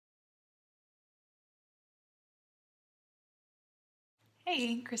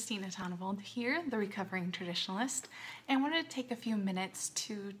Hey, Christina Tonnevold here, the recovering traditionalist, and I wanted to take a few minutes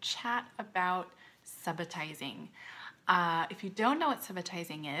to chat about subitizing. If you don't know what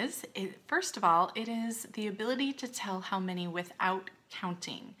subitizing is, first of all, it is the ability to tell how many without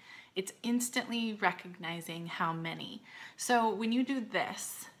counting. It's instantly recognizing how many. So when you do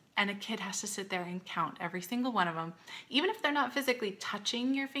this, and a kid has to sit there and count every single one of them, even if they're not physically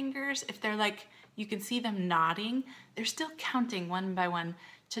touching your fingers, if they're like, you can see them nodding, they're still counting one by one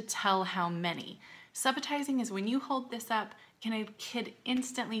to tell how many. Subitizing is when you hold this up, can a kid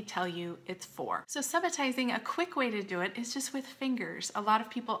instantly tell you it's 4? So subitizing, a quick way to do it is just with fingers. A lot of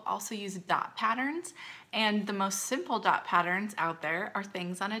people also use dot patterns, and the most simple dot patterns out there are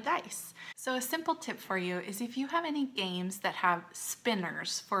things on a dice. So a simple tip for you is if you have any games that have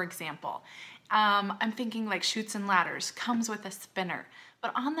spinners, for example, I'm thinking like Chutes and Ladders comes with a spinner,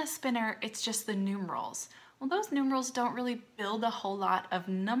 but on the spinner, it's just the numerals. Well, those numerals don't really build a whole lot of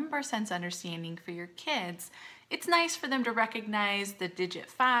number sense understanding for your kids. It's nice for them to recognize the digit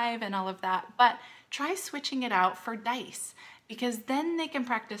 5 and all of that, but try switching it out for dice because then they can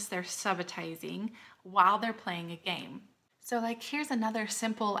practice their subitizing while they're playing a game. So like, here's another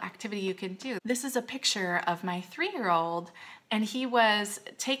simple activity you can do. This is a picture of my 3-year-old, and he was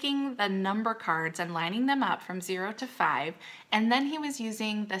taking the number cards and lining them up from 0 to 5, and then he was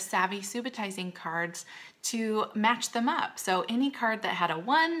using the Savvy Subitizing cards to match them up. So any card that had a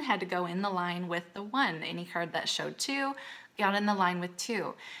 1 had to go in the line with the 1. Any card that showed 2 got in the line with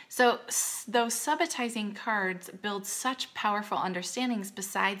 2. So those subitizing cards build such powerful understandings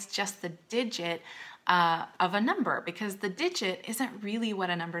besides just the digit of a number, because the digit isn't really what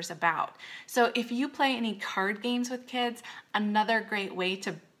a number's about. So if you play any card games with kids, another great way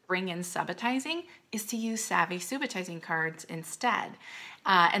to bring in subitizing is to use Savvy Subitizing cards instead.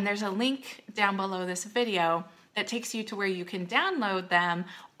 And there's a link down below this video that takes you to where you can download them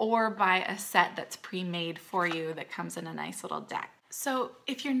or buy a set that's pre-made for you that comes in a nice little deck. So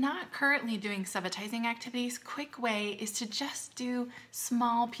if you're not currently doing subitizing activities, quick way is to just do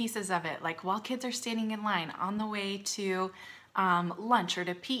small pieces of it. Like while kids are standing in line on the way to lunch or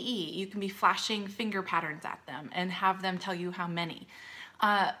to PE, you can be flashing finger patterns at them and have them tell you how many.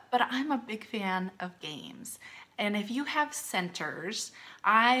 But I'm a big fan of games. And if you have centers,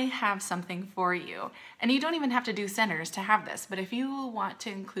 I have something for you. And you don't even have to do centers to have this, but if you want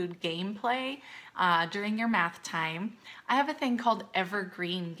to include gameplay during your math time, I have a thing called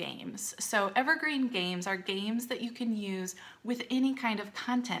Evergreen games. So Evergreen games are games that you can use with any kind of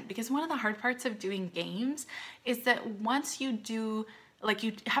content, because one of the hard parts of doing games is that once you do, like,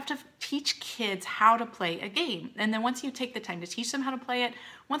 you have to teach kids how to play a game. And then once you take the time to teach them how to play it,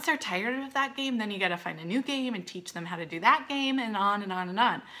 once they're tired of that game, then you got to find a new game and teach them how to do that game, and on and on and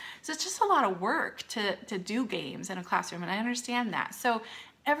on. So it's just a lot of work to do games in a classroom, and I understand that. So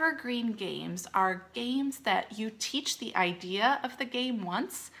Evergreen games are games that you teach the idea of the game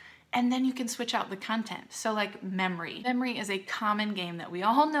once, and then you can switch out the content. So like memory. Memory is a common game that we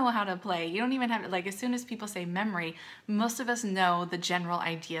all know how to play. You don't even have to, like, as soon as people say memory, most of us know the general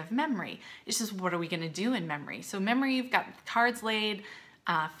idea of memory. It's just, what are we gonna do in memory? So memory, you've got cards laid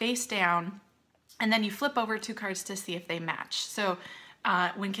face down, and then you flip over 2 cards to see if they match. So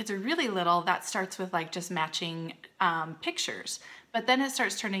when kids are really little, that starts with like just matching pictures. But then it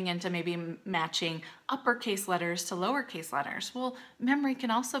starts turning into maybe matching uppercase letters to lowercase letters. Well, memory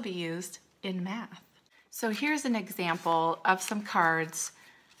can also be used in math. So here's an example of some cards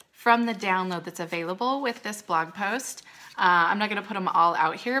from the download that's available with this blog post. I'm not gonna put them all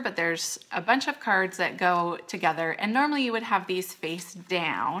out here, but there's a bunch of cards that go together, and normally you would have these face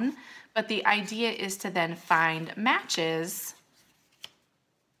down, but the idea is to then find matches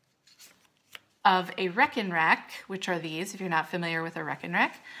of a Rec and Rec, which are these, if you're not familiar with a Rec and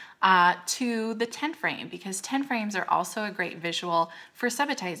Rec, to the 10 frame, because 10 frames are also a great visual for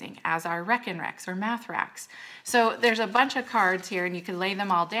subitizing, as are Rec and Recs or math racks. So there's a bunch of cards here, and you can lay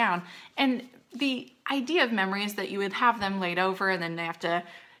them all down. And the idea of memory is that you would have them laid over, and then they have to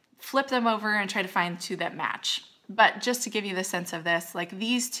flip them over and try to find 2 that match. But just to give you the sense of this, like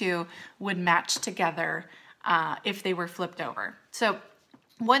these 2 would match together if they were flipped over. So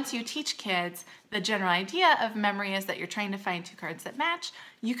once you teach kids the general idea of memory is that you're trying to find 2 cards that match,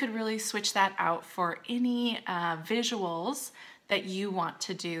 you could really switch that out for any visuals that you want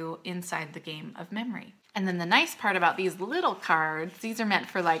to do inside the game of memory. And then the nice part about these little cards, these are meant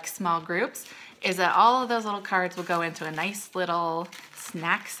for like small groups, is that all of those little cards will go into a nice little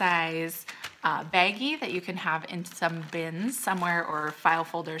snack size baggie that you can have in some bins somewhere, or file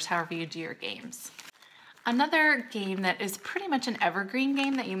folders, however you do your games. Another game that is pretty much an evergreen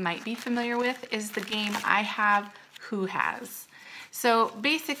game that you might be familiar with is the game I Have, Who Has. So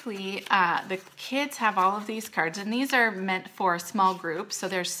basically, the kids have all of these cards, and these are meant for small groups. So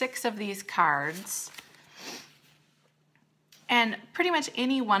there's 6 of these cards. And pretty much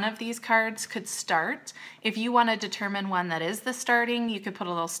any one of these cards could start. If you want to determine one that is the starting, you could put a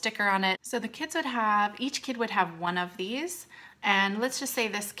little sticker on it. So the kids would have, each kid would have one of these. And let's just say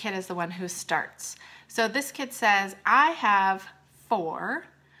this kid is the one who starts. So this kid says, I have 4.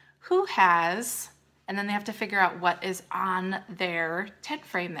 Who has, and then they have to figure out what is on their 10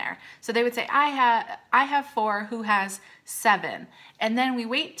 frame there. So they would say, I have 4, who has 7. And then we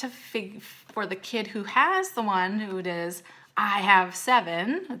wait for the kid who has the one who it is, I have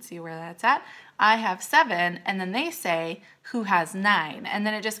 7. Let's see where that's at. I have 7. And then they say, who has 9? And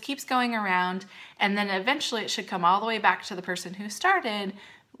then it just keeps going around. And then eventually it should come all the way back to the person who started,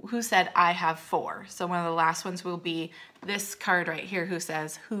 who said, I have 4. So one of the last ones will be this card right here who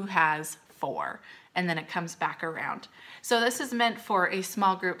says, who has 4? And then it comes back around. So this is meant for a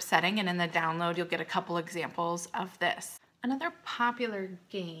small group setting. And in the download, you'll get a couple examples of this. Another popular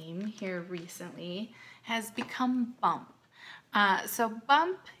game here recently has become Bump. So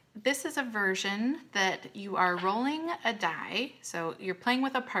Bump, this is a version that you are rolling a die. So you're playing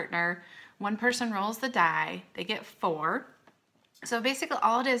with a partner. One person rolls the die. They get 4. So basically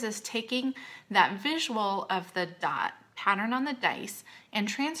all it is taking that visual of the dot pattern on the dice and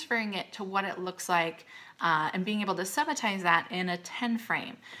transferring it to what it looks like and being able to subitize that in a 10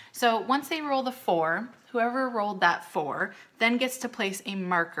 frame. So once they roll the 4, whoever rolled that 4 then gets to place a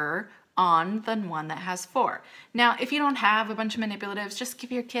marker on the one that has 4. Now, if you don't have a bunch of manipulatives, just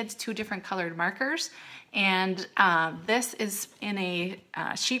give your kids 2 different colored markers. And this is in a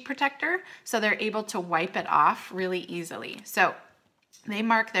sheet protector, so they're able to wipe it off really easily. So they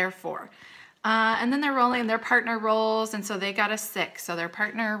mark their 4. And then they're rolling, their partner rolls, and so they got a 6. So their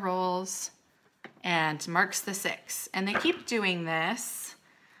partner rolls and marks the 6. And they keep doing this.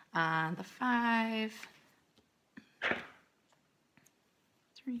 The 5,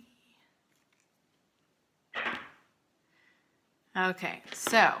 3. Okay,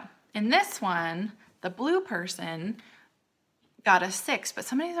 so in this one, the blue person got a 6, but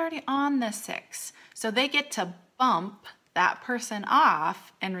somebody's already on the 6. So they get to bump that person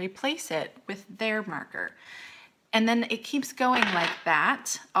off and replace it with their marker. And then it keeps going like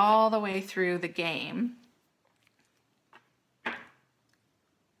that all the way through the game.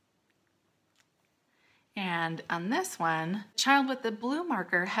 And on this one, the child with the blue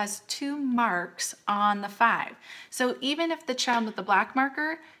marker has 2 marks on the 5. So even if the child with the black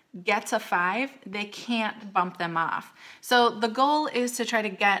marker gets a 5, they can't bump them off. So the goal is to try to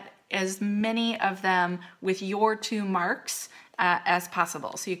get as many of them with your 2 marks as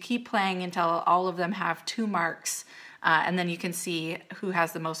possible. So you keep playing until all of them have 2 marks, and then you can see who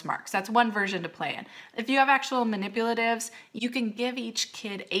has the most marks. That's one version to play in. If you have actual manipulatives, you can give each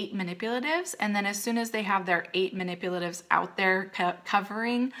kid 8 manipulatives, and then as soon as they have their 8 manipulatives out there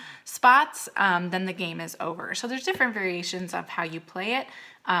covering spots, then the game is over. So there's different variations of how you play it,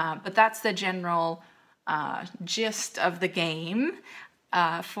 but that's the general gist of the game.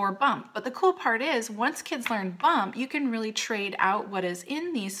 For Bump. But the cool part is once kids learn Bump, you can really trade out what is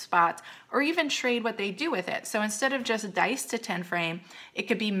in these spots or even trade what they do with it. So instead of just dice to 10 frame, it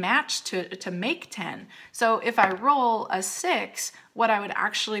could be matched to make 10. So if I roll a 6, what I would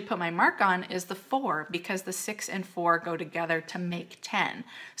actually put my mark on is the 4 because the 6 and 4 go together to make 10.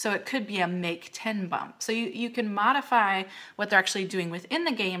 So it could be a make 10 bump. So you can modify what they're actually doing within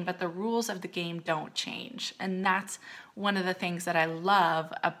the game, but the rules of the game don't change. And that's one of the things that I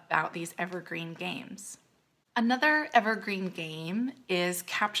love about these Evergreen games. Another Evergreen game is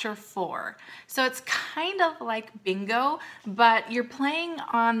Capture 4. So it's kind of like bingo, but you're playing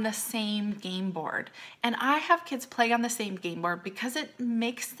on the same game board. And I have kids play on the same game board because it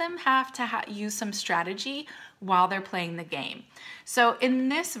makes them have to use some strategy while they're playing the game. So in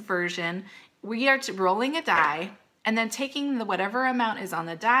this version, we are rolling a die and then taking whatever amount is on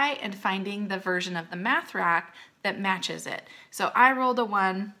the die and finding the version of the math rack that matches it. So I rolled a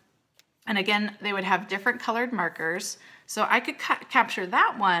 1. And again, they would have different colored markers. So I could capture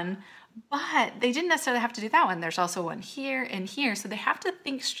that one, but they didn't necessarily have to do that one. There's also one here and here. So they have to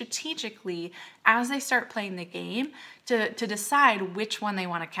think strategically as they start playing the game to decide which one they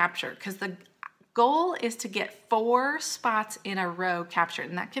want to capture. Because the goal is to get 4 spots in a row captured.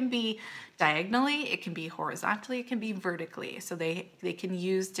 And that can be diagonally, it can be horizontally, it can be vertically. So they can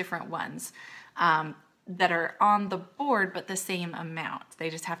use different ones. That are on the board, but the same amount. They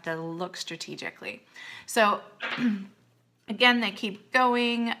just have to look strategically. So again, they keep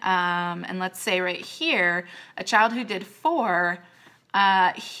going. And let's say right here, a child who did 4,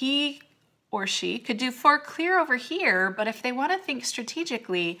 he or she could do 4 clear over here, but if they want to think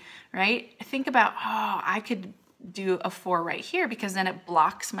strategically, right, think about, oh, I could do a 4 right here because then it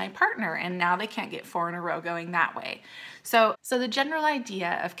blocks my partner and now they can't get 4 in a row going that way. So the general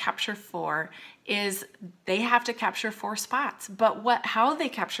idea of capture 4 is they have to capture 4 spots, but how they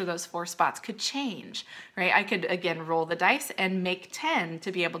capture those 4 spots could change, right? I could, again, roll the dice and make 10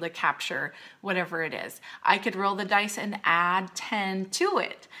 to be able to capture whatever it is. I could roll the dice and add 10 to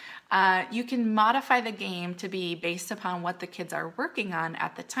it. You can modify the game to be based upon what the kids are working on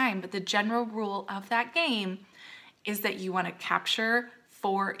at the time, but the general rule of that game is that you want to capture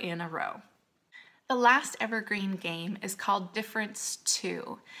 4 in a row. The last Evergreen game is called Difference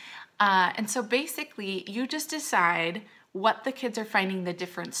 2. And so basically, you just decide what the kids are finding the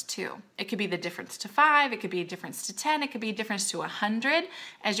difference to. It could be the difference to 5, it could be a difference to 10, it could be a difference to 100.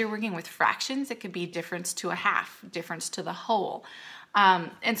 As you're working with fractions, it could be difference to a half, difference to the whole.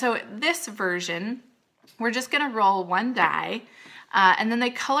 And so this version, we're just gonna roll 1 die, and then they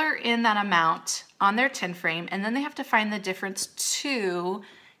color in that amount on their 10 frame, and then they have to find the difference to,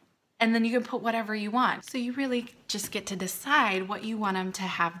 and then you can put whatever you want. So you really just get to decide what you want them to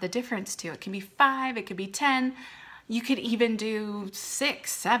have the difference to. It can be 5, it could be 10, you could even do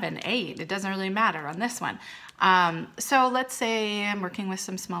 6, 7, 8, it doesn't really matter on this one. So let's say I'm working with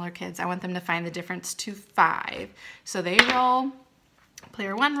some smaller kids. I want them to find the difference to 5. So they roll,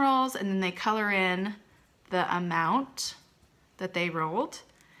 player 1 rolls, and then they color in the amount that they rolled.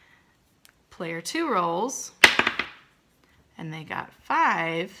 Player 2 rolls, and they got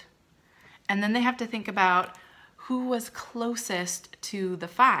 5. And then they have to think about who was closest to the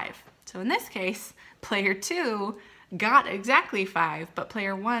 5. So in this case, player 2 got exactly 5, but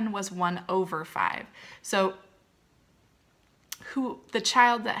player 1 was 1 over 5. So the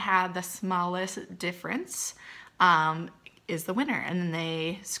child that had the smallest difference is the winner, and then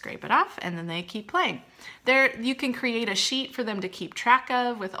they scrape it off and then they keep playing. You can create a sheet for them to keep track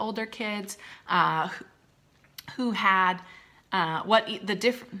of with older kids who had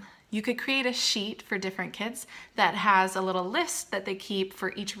you could create a sheet for different kids that has a little list that they keep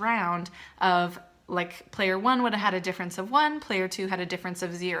for each round of, like, player 1 would have had a difference of 1, player 2 had a difference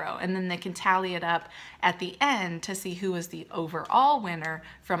of 0, and then they can tally it up at the end to see who was the overall winner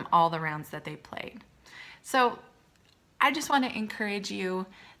from all the rounds that they played. So I just want to encourage you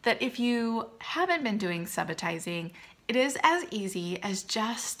that if you haven't been doing subitizing, it is as easy as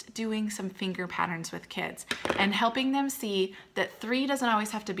just doing some finger patterns with kids and helping them see that 3 doesn't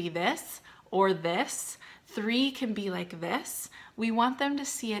always have to be this or this. 3 can be like this. We want them to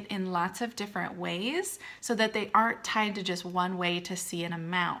see it in lots of different ways so that they aren't tied to just one way to see an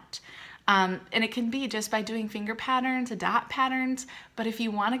amount. And it can be just by doing finger patterns, dot patterns, but if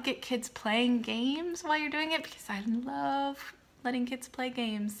you want to get kids playing games while you're doing it, because I love letting kids play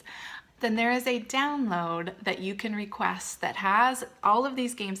games, then there is a download that you can request that has all of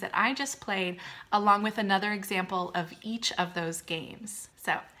these games that I just played, along with another example of each of those games.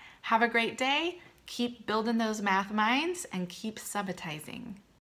 So have a great day, keep building those math minds, and keep subitizing.